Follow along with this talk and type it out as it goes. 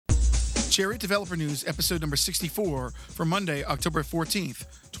Chariot Developer News, episode number 64 for Monday, October 14th,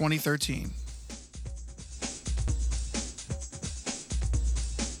 2013.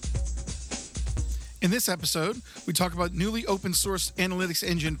 In this episode, we talk about newly open source analytics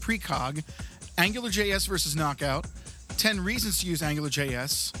engine Precog, AngularJS versus Knockout, 10 reasons to use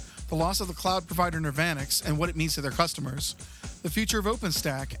AngularJS, the loss of the cloud provider Nirvanix and what it means to their customers, the future of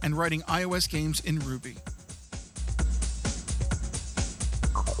OpenStack, and writing iOS games in Ruby.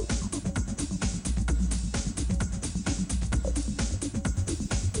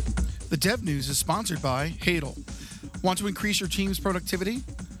 The Dev News is sponsored by Hadel. Want to increase your team's productivity?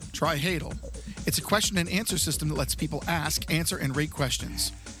 Try Hadel. It's a question and answer system that lets people ask, answer, and rate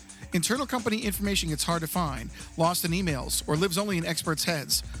questions. Internal company information gets hard to find, lost in emails, or lives only in experts'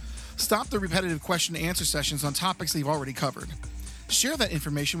 heads. Stop the repetitive question and answer sessions on topics they've already covered. Share that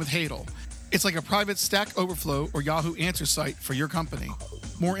information with Hadel. It's like a private Stack Overflow or Yahoo Answer site for your company.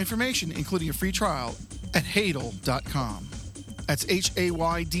 More information, including a free trial, at hadel.com. That's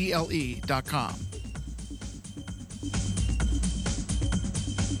HAYDLE.com.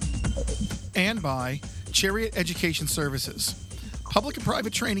 And by Chariot Education Services. Public and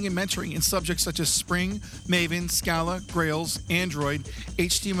private training and mentoring in subjects such as Spring, Maven, Scala, Grails, Android,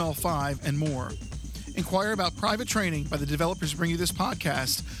 HTML5, and more. Inquire about private training by the developers who bring you this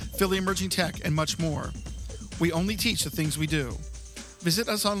podcast, Philly Emerging Tech, and much more. We only teach the things we do. Visit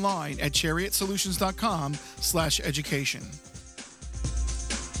us online at chariotsolutions.com/education.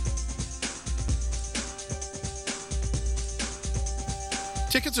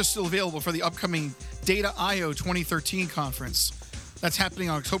 Tickets are still available for the upcoming Data I/O 2013 conference. That's happening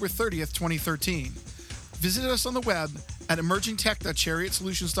on October 30th, 2013. Visit us on the web at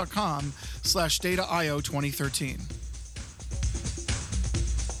emergingtech.chariotsolutions.com/Data I/O 2013.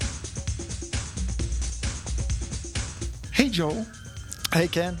 Hey, Joel. Hey,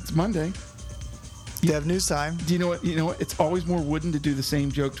 Ken. It's Monday. Dev News time. Do you know what? You know what? It's always more wooden to do the same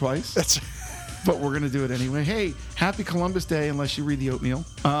joke twice. That's But we're going to do it anyway. Hey, happy Columbus Day, unless you read the oatmeal.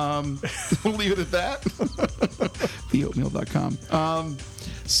 We'll leave it at that. Theoatmeal.com.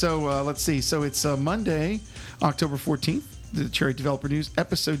 So let's see. So it's Monday, October 14th, the Chariot Developer News,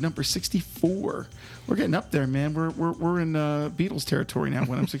 episode number 64. We're getting up there, man. We're in Beatles territory now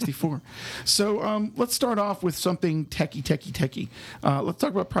when I'm 64. So let's start off with something techie. Let's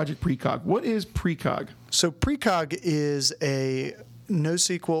talk about Project Precog. What is Precog? So Precog is a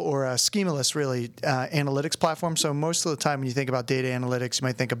NoSQL or a schemaless, really, analytics platform. So most of the time when you think about data analytics, you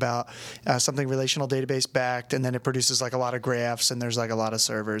might think about something relational database backed, and then it produces like a lot of graphs, and there's like a lot of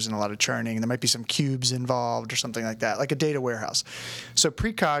servers and a lot of churning, and there might be some cubes involved or something like that, like a data warehouse. So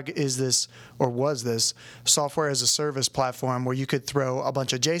Precog is this, or was this, software as a service platform where you could throw a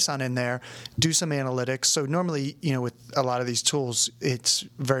bunch of JSON in there, do some analytics. So normally, with a lot of these tools, it's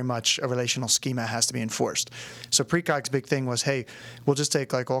very much a relational schema has to be enforced. So Precog's big thing was, hey, we'll just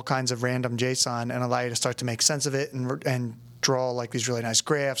take like all kinds of random JSON and allow you to start to make sense of it and draw like these really nice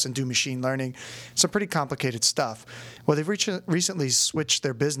graphs and do machine learning. Some pretty complicated stuff. Well, they've recently switched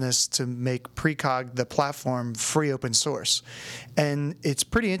their business to make Precog, the platform, free open source. And it's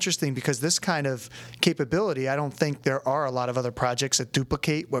pretty interesting because this kind of capability, I don't think there are a lot of other projects that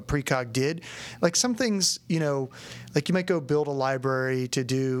duplicate what Precog did. Like some things, like you might go build a library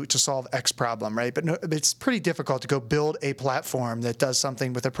to solve X problem, right? But no, it's pretty difficult to go build a platform that does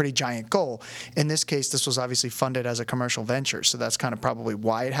something with a pretty giant goal. In this case, this was obviously funded as a commercial venture, so that's kind of probably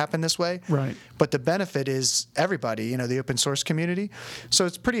why it happened this way. Right. But the benefit is everybody, the open source community. So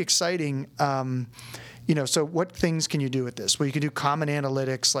it's pretty exciting. So what things can you do with this? Well, you can do common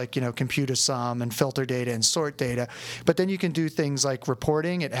analytics like, compute a sum and filter data and sort data. But then you can do things like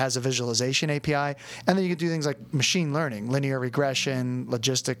reporting. It has a visualization API. And then you can do things like machine learning, linear regression,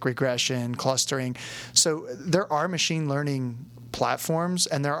 logistic regression, clustering. So there are machine learning platforms,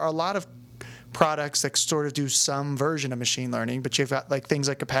 and there are a lot of products that sort of do some version of machine learning, but you've got like things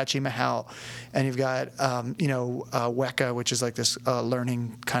like Apache Mahal, and you've got Weka, which is like this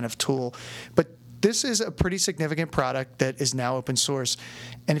learning kind of tool. But this is a pretty significant product that is now open source.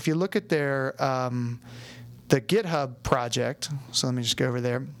 And if you look at their the GitHub project, so let me just go over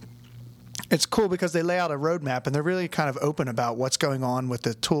there. It's cool because they lay out a roadmap, and they're really kind of open about what's going on with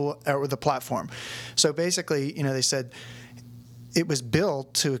the tool or with the platform. So basically, they said it was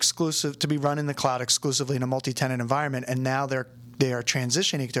built to be run in the cloud exclusively in a multi-tenant environment, and now they're they are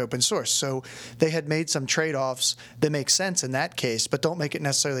transitioning to open source. So they had made some trade-offs that make sense in that case, but don't make it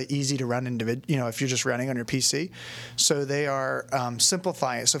necessarily easy to run if you're just running on your PC. So they are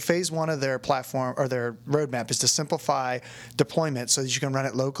simplifying it. So phase one of their platform or their roadmap is to simplify deployment so that you can run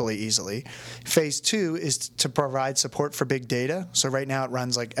it locally easily. Phase two is to provide support for big data. So right now it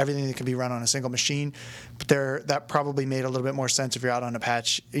runs like everything that can be run on a single machine. But that probably made a little bit more sense if you're out on a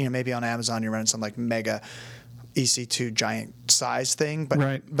patch, maybe on Amazon you're running some like mega EC2 giant size thing,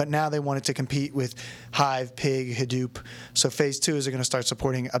 but now they want it to compete with Hive, Pig, Hadoop. So phase two is they're going to start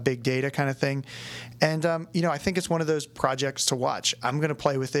supporting a big data kind of thing. And, I think it's one of those projects to watch. I'm going to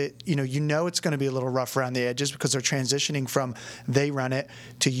play with it. It's going to be a little rough around the edges because they're transitioning from they run it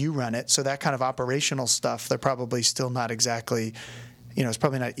to you run it. So that kind of operational stuff, they're probably still not exactly, it's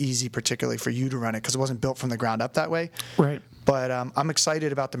probably not easy particularly for you to run it because it wasn't built from the ground up that way. Right. But I'm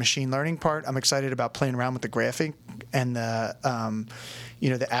excited about the machine learning part. I'm excited about playing around with the graphic and the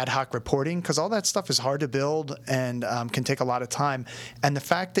ad hoc reporting because all that stuff is hard to build and can take a lot of time. And the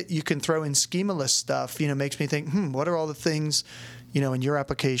fact that you can throw in schemaless stuff, makes me think, what are all the things, in your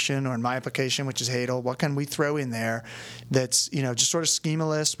application or in my application, which is Hadel, what can we throw in there that's, just sort of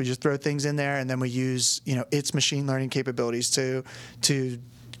schemaless? We just throw things in there and then we use, its machine learning capabilities to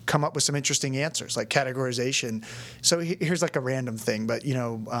come up with some interesting answers like categorization. So here's like a random thing, but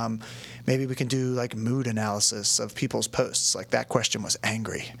maybe we can do like mood analysis of people's posts. Like that question was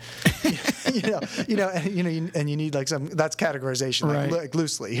angry, and you need like that's categorization, like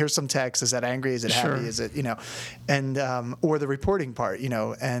loosely. Here's some text. Is that angry? Is it happy? Sure. Is it and or the reporting part,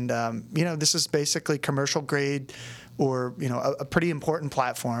 and this is basically commercial grade or a pretty important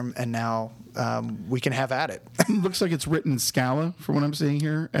platform, and now we can have at it. Looks like it's written in Scala from what I'm seeing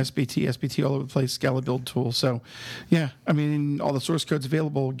here. SBT all over the place, Scala build tool. So, yeah, all the source code's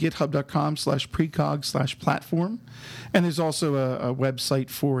available, github.com/precog/platform. And there's also a website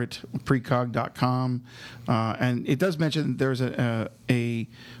for it, precog.com. And it does mention there's a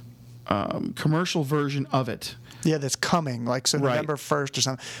commercial version of it. Yeah, that's coming, November 1st or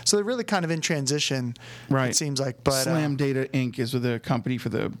something. So they're really kind of in transition, it seems like. But Slam Data Inc. is the company for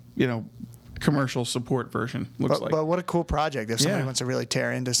the, commercial support version, looks like. But what a cool project if somebody wants to really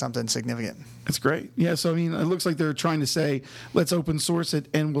tear into something significant. That's great. Yeah, so, it looks like they're trying to say, let's open source it,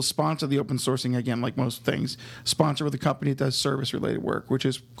 and we'll sponsor the open sourcing, again, like most things. Sponsor with a company that does service-related work, which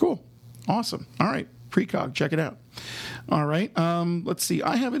is cool. Awesome. All right. Precog, check it out. All right, let's see.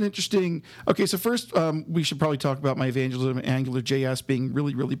 I have an interesting. Okay, so first we should probably talk about my evangelism of AngularJS being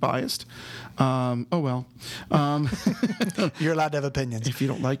really, really biased. Oh well. You're allowed to have opinions. If you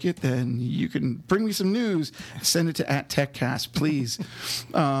don't like it, then you can bring me some news. Send it to @TechCast, please.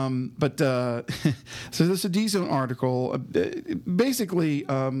 So this is a DZone article. Basically,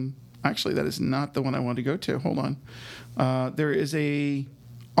 actually, that is not the one I wanted to go to. Hold on. There is a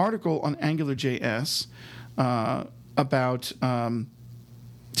article on AngularJS about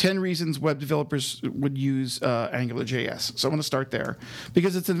 10 reasons web developers would use AngularJS. So I want to start there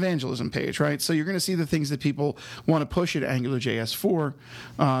because it's an evangelism page, right? So you're going to see the things that people want to push at AngularJS for.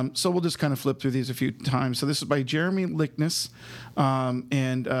 So we'll just kind of flip through these a few times. So this is by Jeremy Lickness,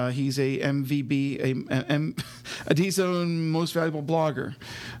 and he's a MVB, a DZone most valuable blogger.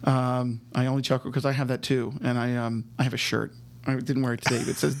 I only chuckle because I have that too, and I have a shirt. I didn't wear it today, but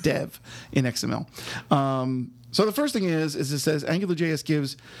it says dev in XML. So the first thing is it says AngularJS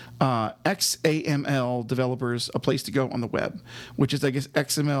gives XAML developers a place to go on the web, which is, I guess,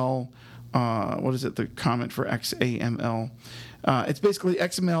 XML. What is it? The comment for XAML. It's basically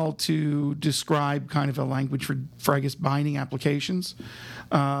XML to describe kind of a language for I guess, binding applications.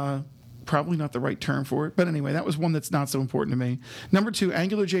 Probably not the right term for it. But anyway, that was one that's not so important to me. Number 2,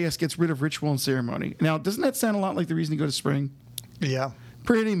 AngularJS gets rid of ritual and ceremony. Now, doesn't that sound a lot like the reason to go to Spring? Yeah.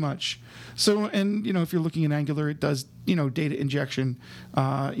 Pretty much. So, and, if you're looking at Angular, it does, data injection.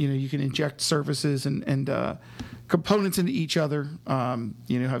 You can inject services and components into each other,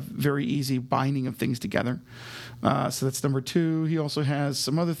 have very easy binding of things together. So that's number 2. He also has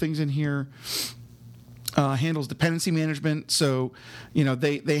some other things in here. Handles dependency management. So,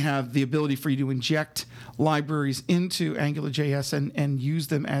 they have the ability for you to inject libraries into AngularJS and use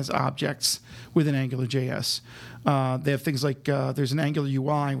them as objects within AngularJS. They have things like there's an Angular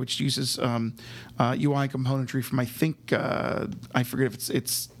UI which uses UI componentry from I forget if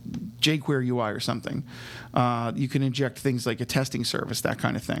it's jQuery UI or something. You can inject things like a testing service, that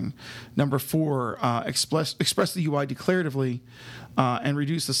kind of thing. Number 4, express the UI declaratively and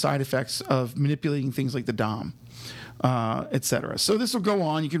reduce the side effects of manipulating things like the DOM. etc. So this will go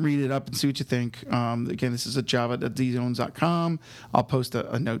on. You can read it up and see what you think. Again, this is at java.dzones.com. I'll post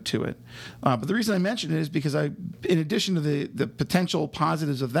a note to it. But the reason I mention it is because in addition to the potential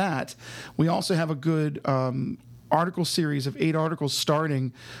positives of that, we also have a good article series of 8 articles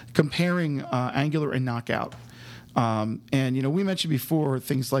starting comparing Angular and Knockout. And we mentioned before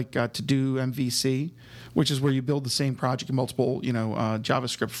things like To Do MVC, which is where you build the same project in multiple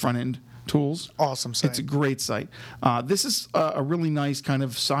JavaScript front end tools. Awesome site. It's a great site. This is a really nice kind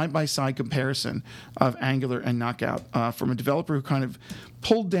of side-by-side comparison of Angular and Knockout from a developer who kind of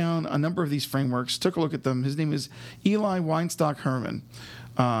pulled down a number of these frameworks, took a look at them. His name is Eli Weinstock Herman.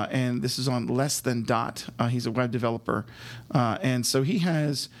 And this is on Less Than Dot. He's a web developer. And so he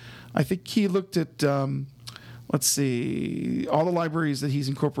has, I think he looked at, let's see, all the libraries that he's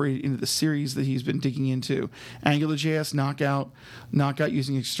incorporated into the series that he's been digging into. AngularJS, Knockout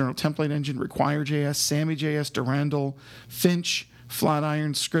using external template engine, Require.js, Sammy.js, Durandal, Finch,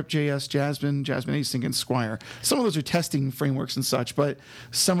 Flatiron, Script.js, Jasmine Async, and Squire. Some of those are testing frameworks and such, but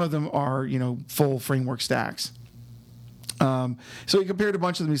some of them are, full framework stacks. So he compared a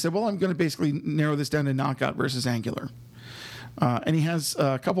bunch of them. He said, well, I'm going to basically narrow this down to Knockout versus Angular. And he has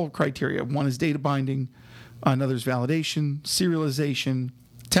a couple of criteria. One is data binding. Another is validation, serialization,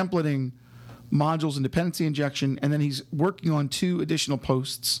 templating, modules and dependency injection. And then he's working on 2 additional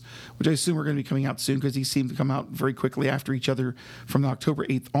posts, which I assume are going to be coming out soon because these seem to come out very quickly after each other from October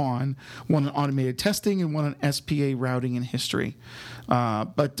 8th on. One on automated testing and one on SPA routing and history.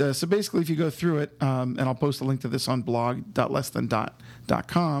 So basically, if you go through it, and I'll post a link to this on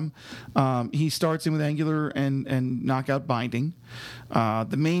blog.lessthan.com, he starts in with Angular and Knockout binding.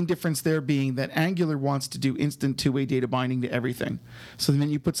 The main difference there being that Angular wants to do instant two-way data binding to everything. So the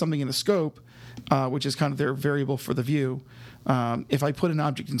minute you put something in the scope, which is kind of their variable for the view, if I put an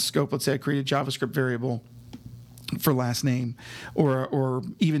object in scope, let's say I create a JavaScript variable for last name, or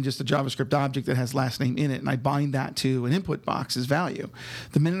even just a JavaScript object that has last name in it, and I bind that to an input box as value.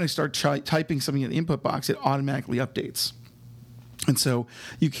 The minute I start typing something in the input box, it automatically updates. And so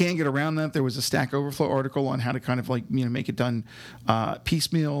you can get around that. There was a Stack Overflow article on how to kind of make it done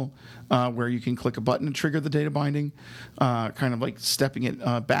piecemeal, where you can click a button to trigger the data binding, kind of like stepping it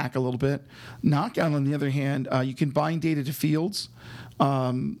back a little bit. Knockout, on the other hand, you can bind data to fields,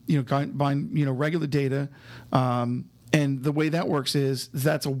 bind regular data, and the way that works is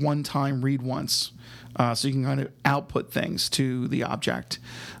that's a one-time read once. So you can kind of output things to the object.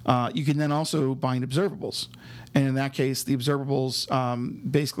 You can then also bind observables. And in that case, the observables,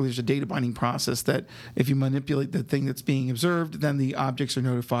 basically there's a data binding process that if you manipulate the thing that's being observed, then the objects are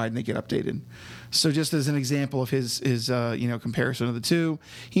notified and they get updated. So just as an example of his comparison of the two,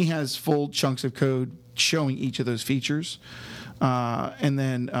 he has full chunks of code showing each of those features. And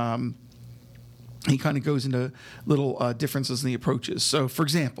then he kind of goes into little differences in the approaches. So, for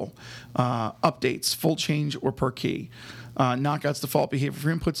example, updates, full change or per key. Knockout's default behavior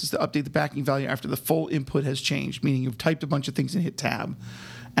for inputs is to update the backing value after the full input has changed, meaning you've typed a bunch of things and hit tab.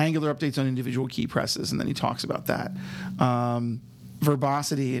 Angular updates on individual key presses, and then he talks about that.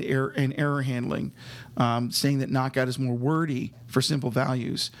 Verbosity and error handling, saying that Knockout is more wordy for simple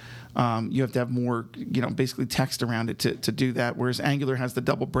values. You have to have more, basically text around it to do that, whereas Angular has the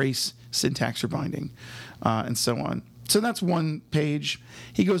double brace syntax for binding, and so on. So that's one page.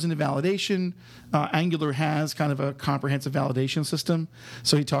 He goes into validation. Angular has kind of a comprehensive validation system.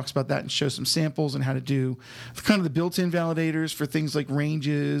 So he talks about that and shows some samples and how to do kind of the built-in validators for things like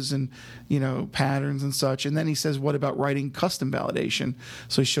ranges and, patterns and such. And then he says, what about writing custom validation?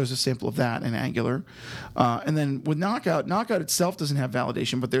 So he shows a sample of that in Angular. And then with Knockout itself doesn't have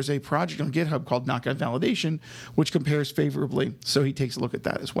validation, but there's a project on GitHub called Knockout Validation, which compares favorably. So he takes a look at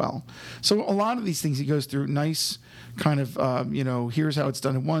that as well. So a lot of these things he goes through nice kind of, here's how it's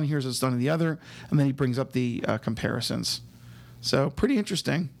done in one, here's how it's done in the other, and then he brings up the comparisons. So pretty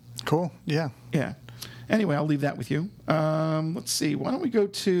interesting. Cool. Yeah. Yeah. Anyway, I'll leave that with you. Let's see. Why don't we go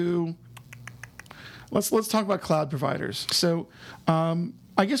to let's talk about cloud providers. So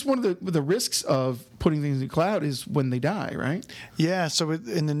I guess one of the risks of putting things in the cloud is when they die, right? Yeah. So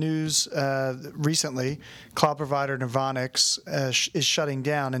in the news recently, cloud provider Nirvanix is shutting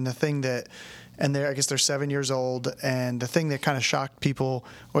down, and the thing that I guess they're 7 years old. And the thing that kind of shocked people,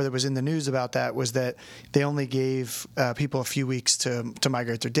 or that was in the news about that, was that they only gave people a few weeks to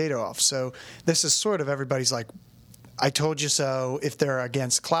migrate their data off. So this is sort of everybody's like, I told you so. If they're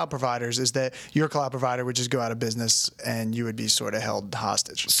against cloud providers, is that your cloud provider would just go out of business and you would be sort of held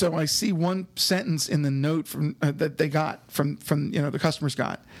hostage. So I see one sentence in the note from that they got from the customers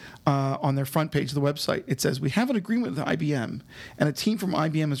got on their front page of the website. It says, "We have an agreement with IBM, and a team from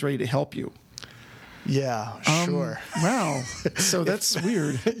IBM is ready to help you." Yeah, sure. Wow. So that's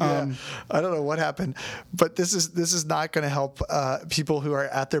weird. Yeah. I don't know what happened, but this is not going to help people who are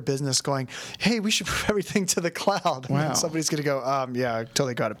at their business going, hey, we should move everything to the cloud. Wow. And somebody's going to go, yeah, I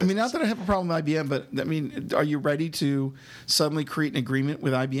totally got it. I mean, not that I have a problem with IBM, but I mean, are you ready to suddenly create an agreement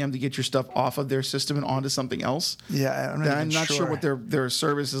with IBM to get your stuff off of their system and onto something else? Yeah, I'm not sure what their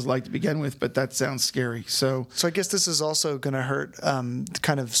service is like to begin with, but that sounds scary. So I guess this is also going to hurt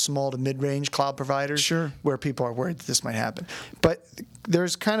kind of small to mid-range cloud providers, Sure, where people are worried that this might happen. But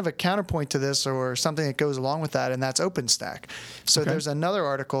there's kind of a counterpoint to this, or something that goes along with that, and that's OpenStack. So there's another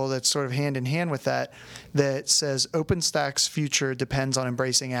article that's sort of hand in hand with that says OpenStack's future depends on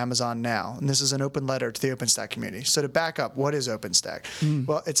embracing Amazon now. And this is an open letter to the OpenStack community. So to back up, what is OpenStack?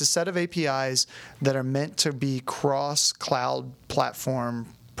 Well, it's a set of APIs that are meant to be cross-cloud platform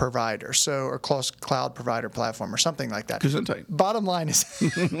provider, or cloud provider platform, or something like that. Gesundheit. Bottom line is,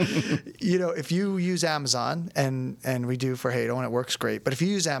 if you use Amazon, and we do for Hadel, and it works great, but if you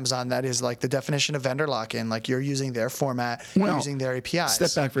use Amazon, that is like the definition of vendor lock-in, like you're using their format, you're using their APIs.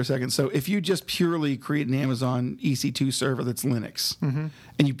 Step back for a second. So if you just purely create an Amazon EC2 server that's Linux, and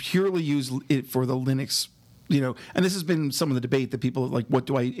you purely use it for the Linux, and this has been some of the debate that people are like, what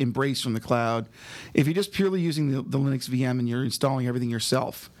do I embrace from the cloud? If you're just purely using the Linux VM and you're installing everything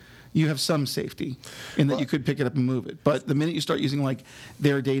yourself, you have some safety in that you could pick it up and move it. But the minute you start using like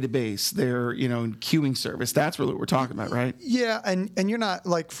their database, their queuing service, that's really what we're talking about, right? Yeah, and you're not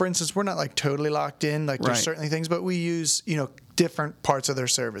like, for instance, we're not like totally locked in. Like there's certainly things, but we use different parts of their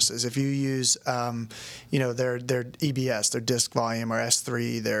services. If you use their EBS, their disk volume, or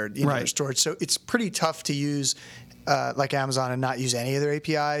S3, their storage, so it's pretty tough to use like Amazon and not use any of their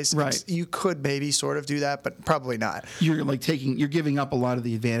APIs. Right. You could maybe sort of do that, but probably not. You're giving up a lot of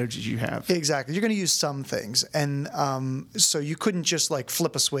the advantages you have. Exactly. You're going to use some things. And so you couldn't just like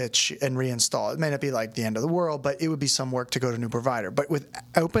flip a switch and reinstall. It may not be like the end of the world, but it would be some work to go to a new provider. But with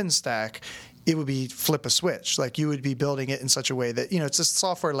OpenStack, it would be flip a switch. Like you would be building it in such a way that, it's a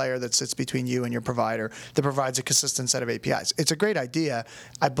software layer that sits between you and your provider that provides a consistent set of APIs. It's a great idea.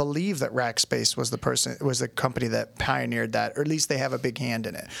 I believe that Rackspace was the company that pioneered that, or at least they have a big hand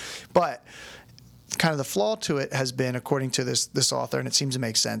in it. But kind of the flaw to it has been, according to this author, and it seems to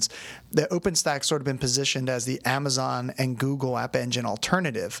make sense, that OpenStack's sort of been positioned as the Amazon and Google App Engine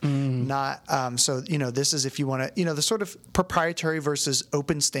alternative. Not this is, if you want to, the sort of proprietary versus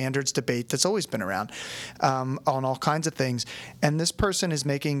open standards debate that's always been around on all kinds of things. And this person is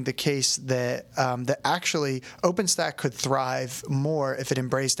making the case that that actually OpenStack could thrive more if it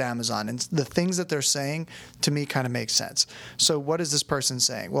embraced Amazon. And the things that they're saying to me kind of make sense. So what is this person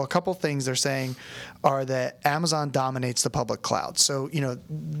saying? Well, a couple things they're saying are that Amazon dominates the public cloud. So,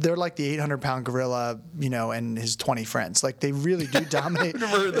 they're like the 800-pound gorilla, and his 20 friends. Like they really do dominate. I've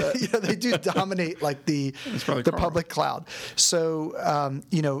never heard that. They do dominate like the public cloud. So,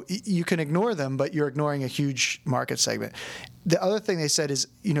 you can ignore them, but you're ignoring a huge market segment. The other thing they said is,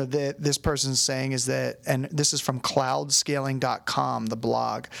 that this person's saying is that, and this is from cloudscaling.com, the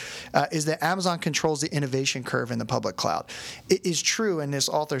blog, is that Amazon controls the innovation curve in the public cloud. It is true, and this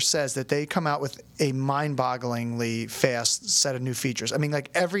author says that they come out with a mind-bogglingly fast set of new features. I mean, like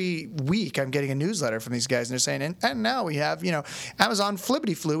every week I'm getting a newsletter from these guys, and they're saying, and now we have, Amazon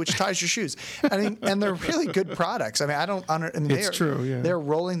Flippity Flu, which ties your shoes. I mean, and they're really good products. I mean, it's true, yeah. They're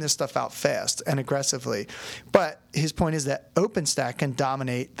rolling this stuff out fast and aggressively. But his point is that OpenStack can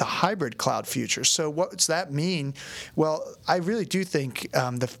dominate the hybrid cloud future. So what does that mean? Well, I really do think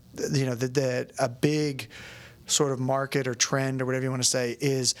that a big sort of market or trend or whatever you want to say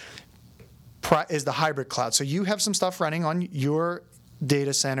is the hybrid cloud. So you have some stuff running on your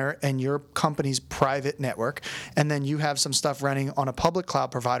data center and your company's private network, and then you have some stuff running on a public cloud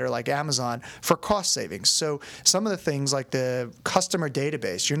provider like Amazon for cost savings. So some of the things like the customer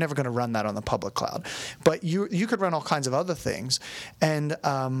database, you're never going to run that on the public cloud, but you could run all kinds of other things. And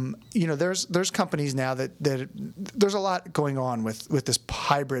there's companies now that there's a lot going on with this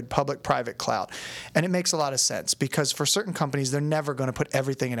hybrid public-private cloud, and it makes a lot of sense because for certain companies they're never going to put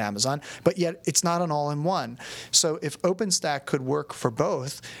everything in Amazon, but yet it's not an all-in-one. So if OpenStack could work for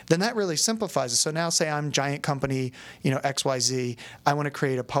both, then that really simplifies it. So now say I'm giant company, XYZ, I want to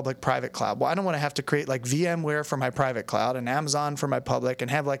create a public-private cloud. Well, I don't want to have to create like VMware for my private cloud and Amazon for my public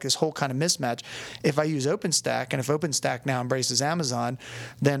and have like this whole kind of mismatch. If I use OpenStack, and if OpenStack now embraces Amazon,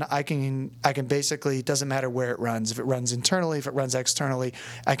 then I can basically, it doesn't matter where it runs. If it runs internally, if it runs externally,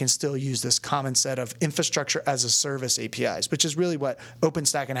 I can still use this common set of infrastructure as a service APIs, which is really what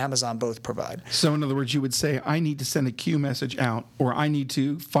OpenStack and Amazon both provide. So in other words, you would say, I need to send a queue message out, or I need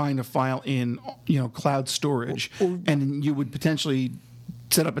to find a file in cloud storage, and you would potentially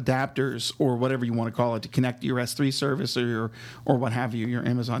set up adapters or whatever you want to call it to connect to your S3 service or what have you, your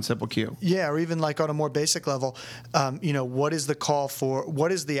Amazon Simple Queue. Yeah, or even like on a more basic level, what is the call for?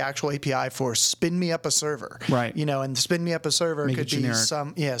 What is the actual API for? Spin me up a server, Right? And spin me up a server Make could it be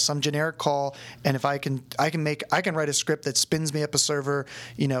generic. some generic call, and if I can write a script that spins me up a server,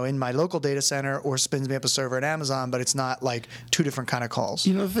 in my local data center, or spins me up a server at Amazon, but it's not like two different kind of calls.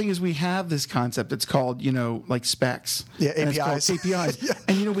 The thing is, we have this concept. It's called, like specs. Yeah, And APIs. It's called APIs. Yeah.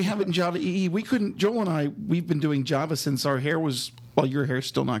 And, we have it in Java EE. Joel and I, we've been doing Java since our hair was, well, your hair's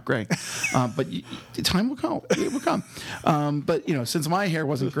still not gray. But time will come. It will come. But, since my hair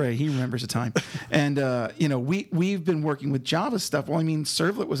wasn't gray, he remembers the time. And, we've been working with Java stuff. Well,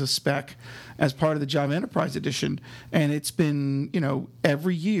 Servlet was a spec as part of the Java Enterprise Edition. And it's been,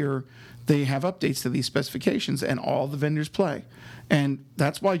 every year they have updates to these specifications, and all the vendors play. And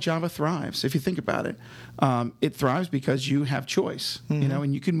that's why Java thrives. If you think about it, it thrives because you have choice,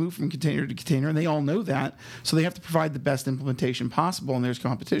 and you can move from container to container, and they all know that. So they have to provide the best implementation possible, and there's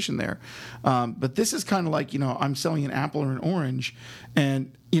competition there. But this is kind of like, I'm selling an apple or an orange,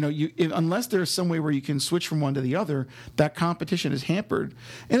 and unless there's some way where you can switch from one to the other, that competition is hampered.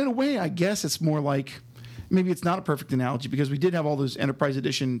 And in a way, I guess it's more like, maybe it's not a perfect analogy, because we did have all those Enterprise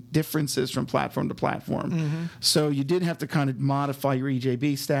Edition differences from platform to platform. Mm-hmm. So you did have to kind of modify your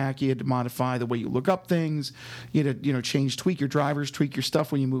EJB stack. You had to modify the way you look up things. You had to, tweak your drivers, tweak your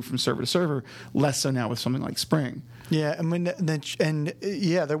stuff when you move from server to server. Less so now with something like Spring. Yeah, there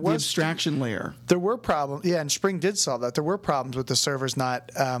The was abstraction layer. There were problems. Yeah, and Spring did solve that. There were problems with the servers not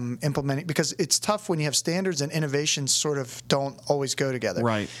implementing, because it's tough when you have standards and innovations sort of don't always go together.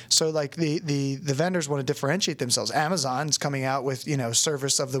 Right. So like the vendors want to differentiate themselves. Amazon's coming out with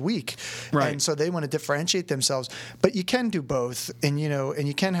service of the week, Right. and so they want to differentiate themselves. But you can do both, and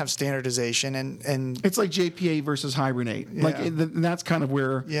you can have standardization and It's like JPA versus Hibernate. Yeah. That's kind of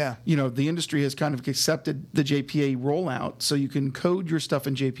where Yeah. The industry has kind of accepted the JPA rollout, so you can code your stuff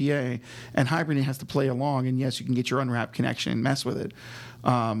in JPA, and Hibernate has to play along. And yes, you can get your unwrapped connection and mess with it.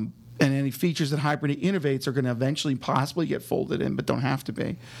 And any features that Hibernate innovates are going to eventually possibly get folded in, but don't have to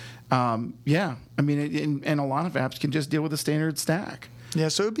be. And a lot of apps can just deal with a standard stack. Yeah,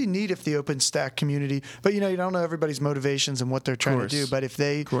 so it would be neat if the OpenStack community, but you don't know everybody's motivations and what they're trying to do. But if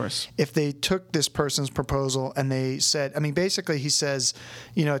they took this person's proposal and they said, basically he says,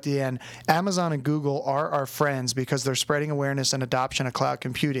 at the end, Amazon and Google are our friends because they're spreading awareness and adoption of cloud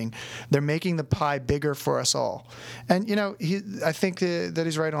computing. They're making the pie bigger for us all. And I think that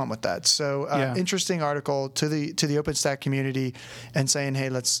he's right on with that. So interesting article to the OpenStack community, and saying, hey,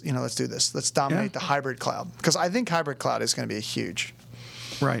 let's do this. Let's dominate the hybrid cloud, because I think hybrid cloud is going to be huge.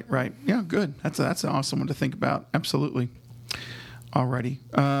 Right. Yeah, good. That's an awesome one to think about. Absolutely. Alrighty.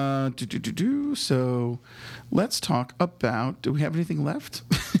 So let's talk about, do we have anything left?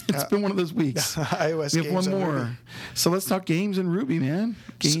 It's been one of those weeks. iOS we have games one more. Ruby. So let's talk games in Ruby, man.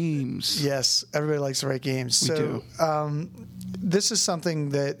 Games. Yes, everybody likes to write games. We do. This is something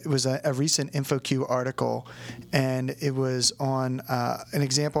that was a recent InfoQ article, and it was on an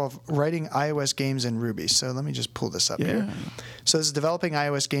example of writing iOS games in Ruby. So let me just pull this up here. So this is developing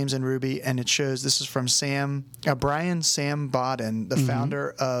iOS games in Ruby, and it shows, this is from Brian Sam Bodden, the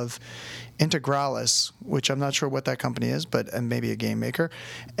founder of Integralis, which I'm not sure what that company is, but maybe a game maker.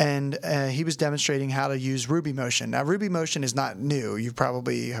 And he was demonstrating how to use RubyMotion. Now, RubyMotion is not new. You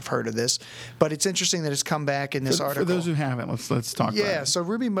probably have heard of this, but it's interesting that it's come back in this article. For those who haven't, let's talk about it. Yeah, so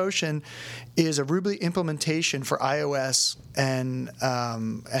RubyMotion is a Ruby implementation for iOS and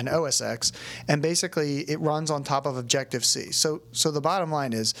OS X, and basically it runs on top of Objective-C. So the bottom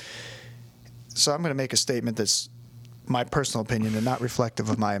line is, so I'm going to make a statement that's my personal opinion and not reflective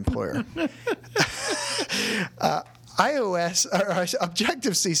of my employer.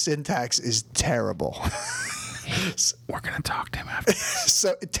 Objective-C syntax is terrible. We're going to talk to him after.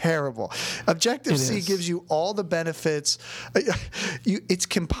 So terrible. Objective-C gives you all the benefits. It's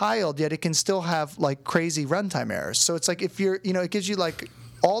compiled, yet it can still have like crazy runtime errors. So it's like if you're, it gives you like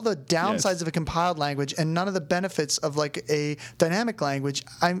all the downsides of a compiled language and none of the benefits of like a dynamic language.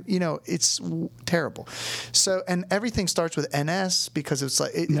 It's terrible. So, and everything starts with NS because it's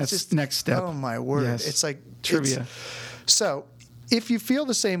like it's just next step. Oh my word! Yes. It's like trivia. So if you feel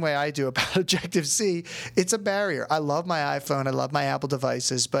the same way I do about Objective-C, it's a barrier. I love my iPhone, I love my Apple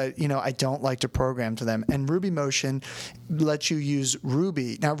devices, but I don't like to program to them. And RubyMotion lets you use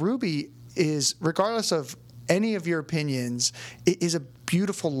Ruby. Now, Ruby is, regardless of any of your opinions, it is a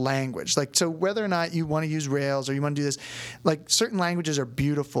beautiful language. Like, so whether or not you want to use Rails or you want to do this, like certain languages are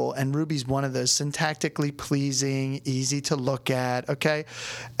beautiful, and Ruby's one of those, syntactically pleasing, easy to look at. Okay,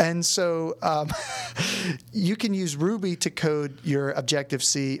 and so you can use Ruby to code your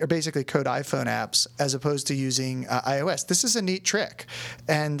Objective-C, or basically code iPhone apps, as opposed to using iOS. This is a neat trick,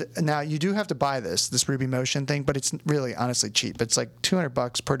 and now you do have to buy this Ruby Motion thing, but it's really honestly cheap. It's like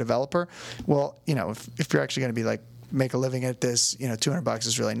 $200 per developer. Well, if you're actually going to be like make a living at this, $200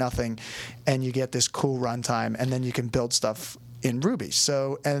 is really nothing, and you get this cool runtime, and then you can build stuff in Ruby.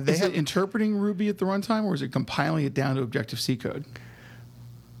 So, and they is it interpreting Ruby at the runtime, or is it compiling it down to Objective-C code?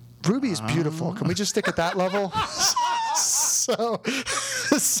 Ruby is beautiful. Can we just stick at that level? So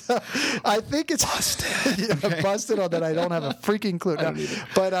I think it's busted. Okay. Busted on that. I don't have a freaking clue. No,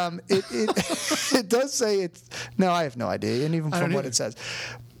 but it does say it's. No, I have no idea, and even from what it says.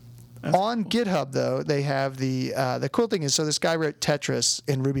 On GitHub, though, they have the cool thing is, so this guy wrote Tetris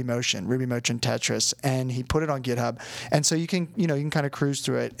in Ruby Motion Tetris, and he put it on GitHub, and so you can kind of cruise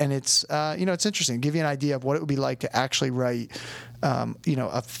through it, and it's it's interesting, give you an idea of what it would be like to actually write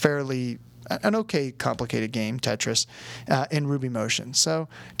a fairly an okay complicated game, Tetris, in Ruby Motion. So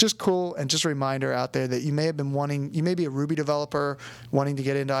just cool, and just a reminder out there that you may be a Ruby developer wanting to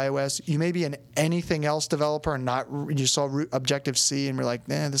get into iOS. You may be an anything else developer and you saw Objective-C and we're like,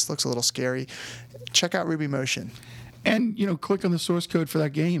 this looks a little scary. Check out Ruby Motion. And, click on the source code for that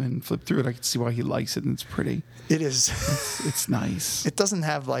game and flip through it. I can see why he likes it, and it's pretty. It is. It's nice. It doesn't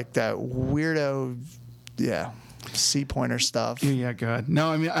have like that weirdo, C pointer stuff. Yeah, God.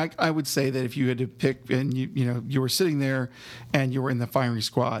 No, I mean, I would say that if you had to pick, and you were sitting there, and you were in the firing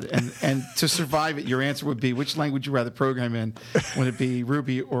squad, and to survive it, your answer would be, which language would you rather program in? Would it be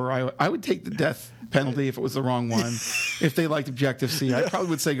Ruby or I would take the death penalty if it was the wrong one. If they liked Objective-C, I probably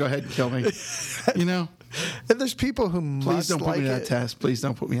would say, go ahead and kill me. And there's people who please don't put me in that test. Please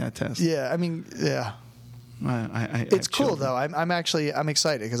don't put me in that test. Yeah, I mean, yeah. It's cool though. I'm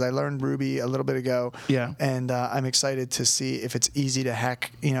excited because I learned Ruby a little bit ago. Yeah, and I'm excited to see if it's easy to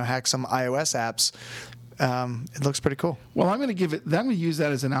hack some iOS apps. It looks pretty cool. Well, I'm going to use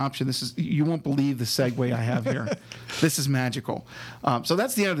that as an option. You won't believe the segue I have here. This is magical. So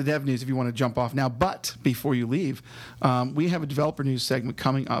that's the end of the dev news if you want to jump off now. But before you leave, we have a developer news segment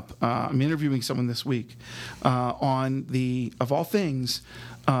coming up. I'm interviewing someone this week on of all things,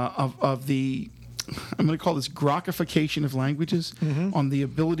 I'm going to call this grokification of languages, on the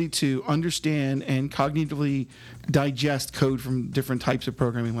ability to understand and cognitively digest code from different types of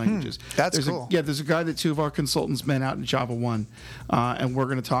programming languages. That's cool. There's a guy that two of our consultants met out in Java 1, and we're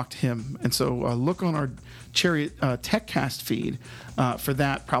going to talk to him. And so look on our Chariot TechCast feed for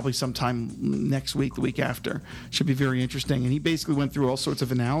that probably sometime next week, the week after. Should be very interesting. And he basically went through all sorts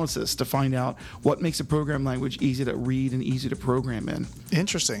of analysis to find out what makes a program language easy to read and easy to program in.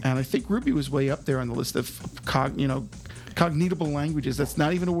 Interesting. And I think Ruby was way up there on the list of cognitable languages. That's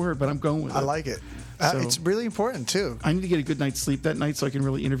not even a word, but I'm going with it. I like it. It's really important, too. I need to get a good night's sleep that night so I can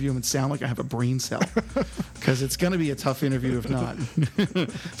really interview him and sound like I have a brain cell. Because it's going to be a tough interview if not.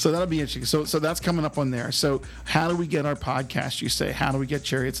 So that'll be interesting. So that's coming up on there. So how do we get our podcast, you say? How do we get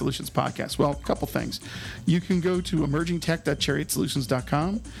Chariot Solutions Podcast? Well, a couple things. You can go to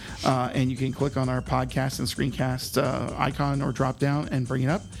emergingtech.chariotsolutions.com, and you can click on our podcast and screencast icon or drop down and bring it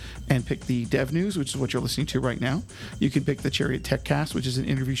up and pick the Dev News, which is what you're listening to right now. You can pick the Chariot TechCast, which is an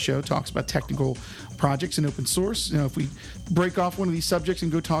interview show, talks about technical projects and open source. If we break off one of these subjects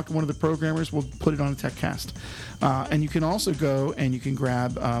and go talk to one of the programmers, we'll put it on a TechCast. And you can also go and you can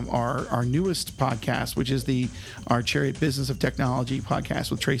grab our newest podcast, which is our Chariot Business of Technology podcast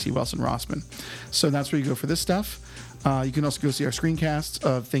with Tracy Wilson-Rossman. So that's where you go for this stuff. You can also go see our screencasts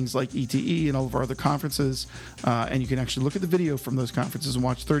of things like ETE and all of our other conferences. And you can actually look at the video from those conferences and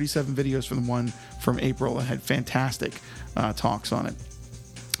watch 37 videos from the one from April that had fantastic talks on it.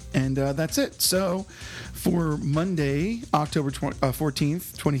 And that's it. So for Monday, October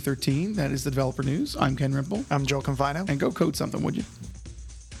 14th, 2013, that is the Developer News. I'm Ken Rimple. I'm Joel Confino. And go code something, would you?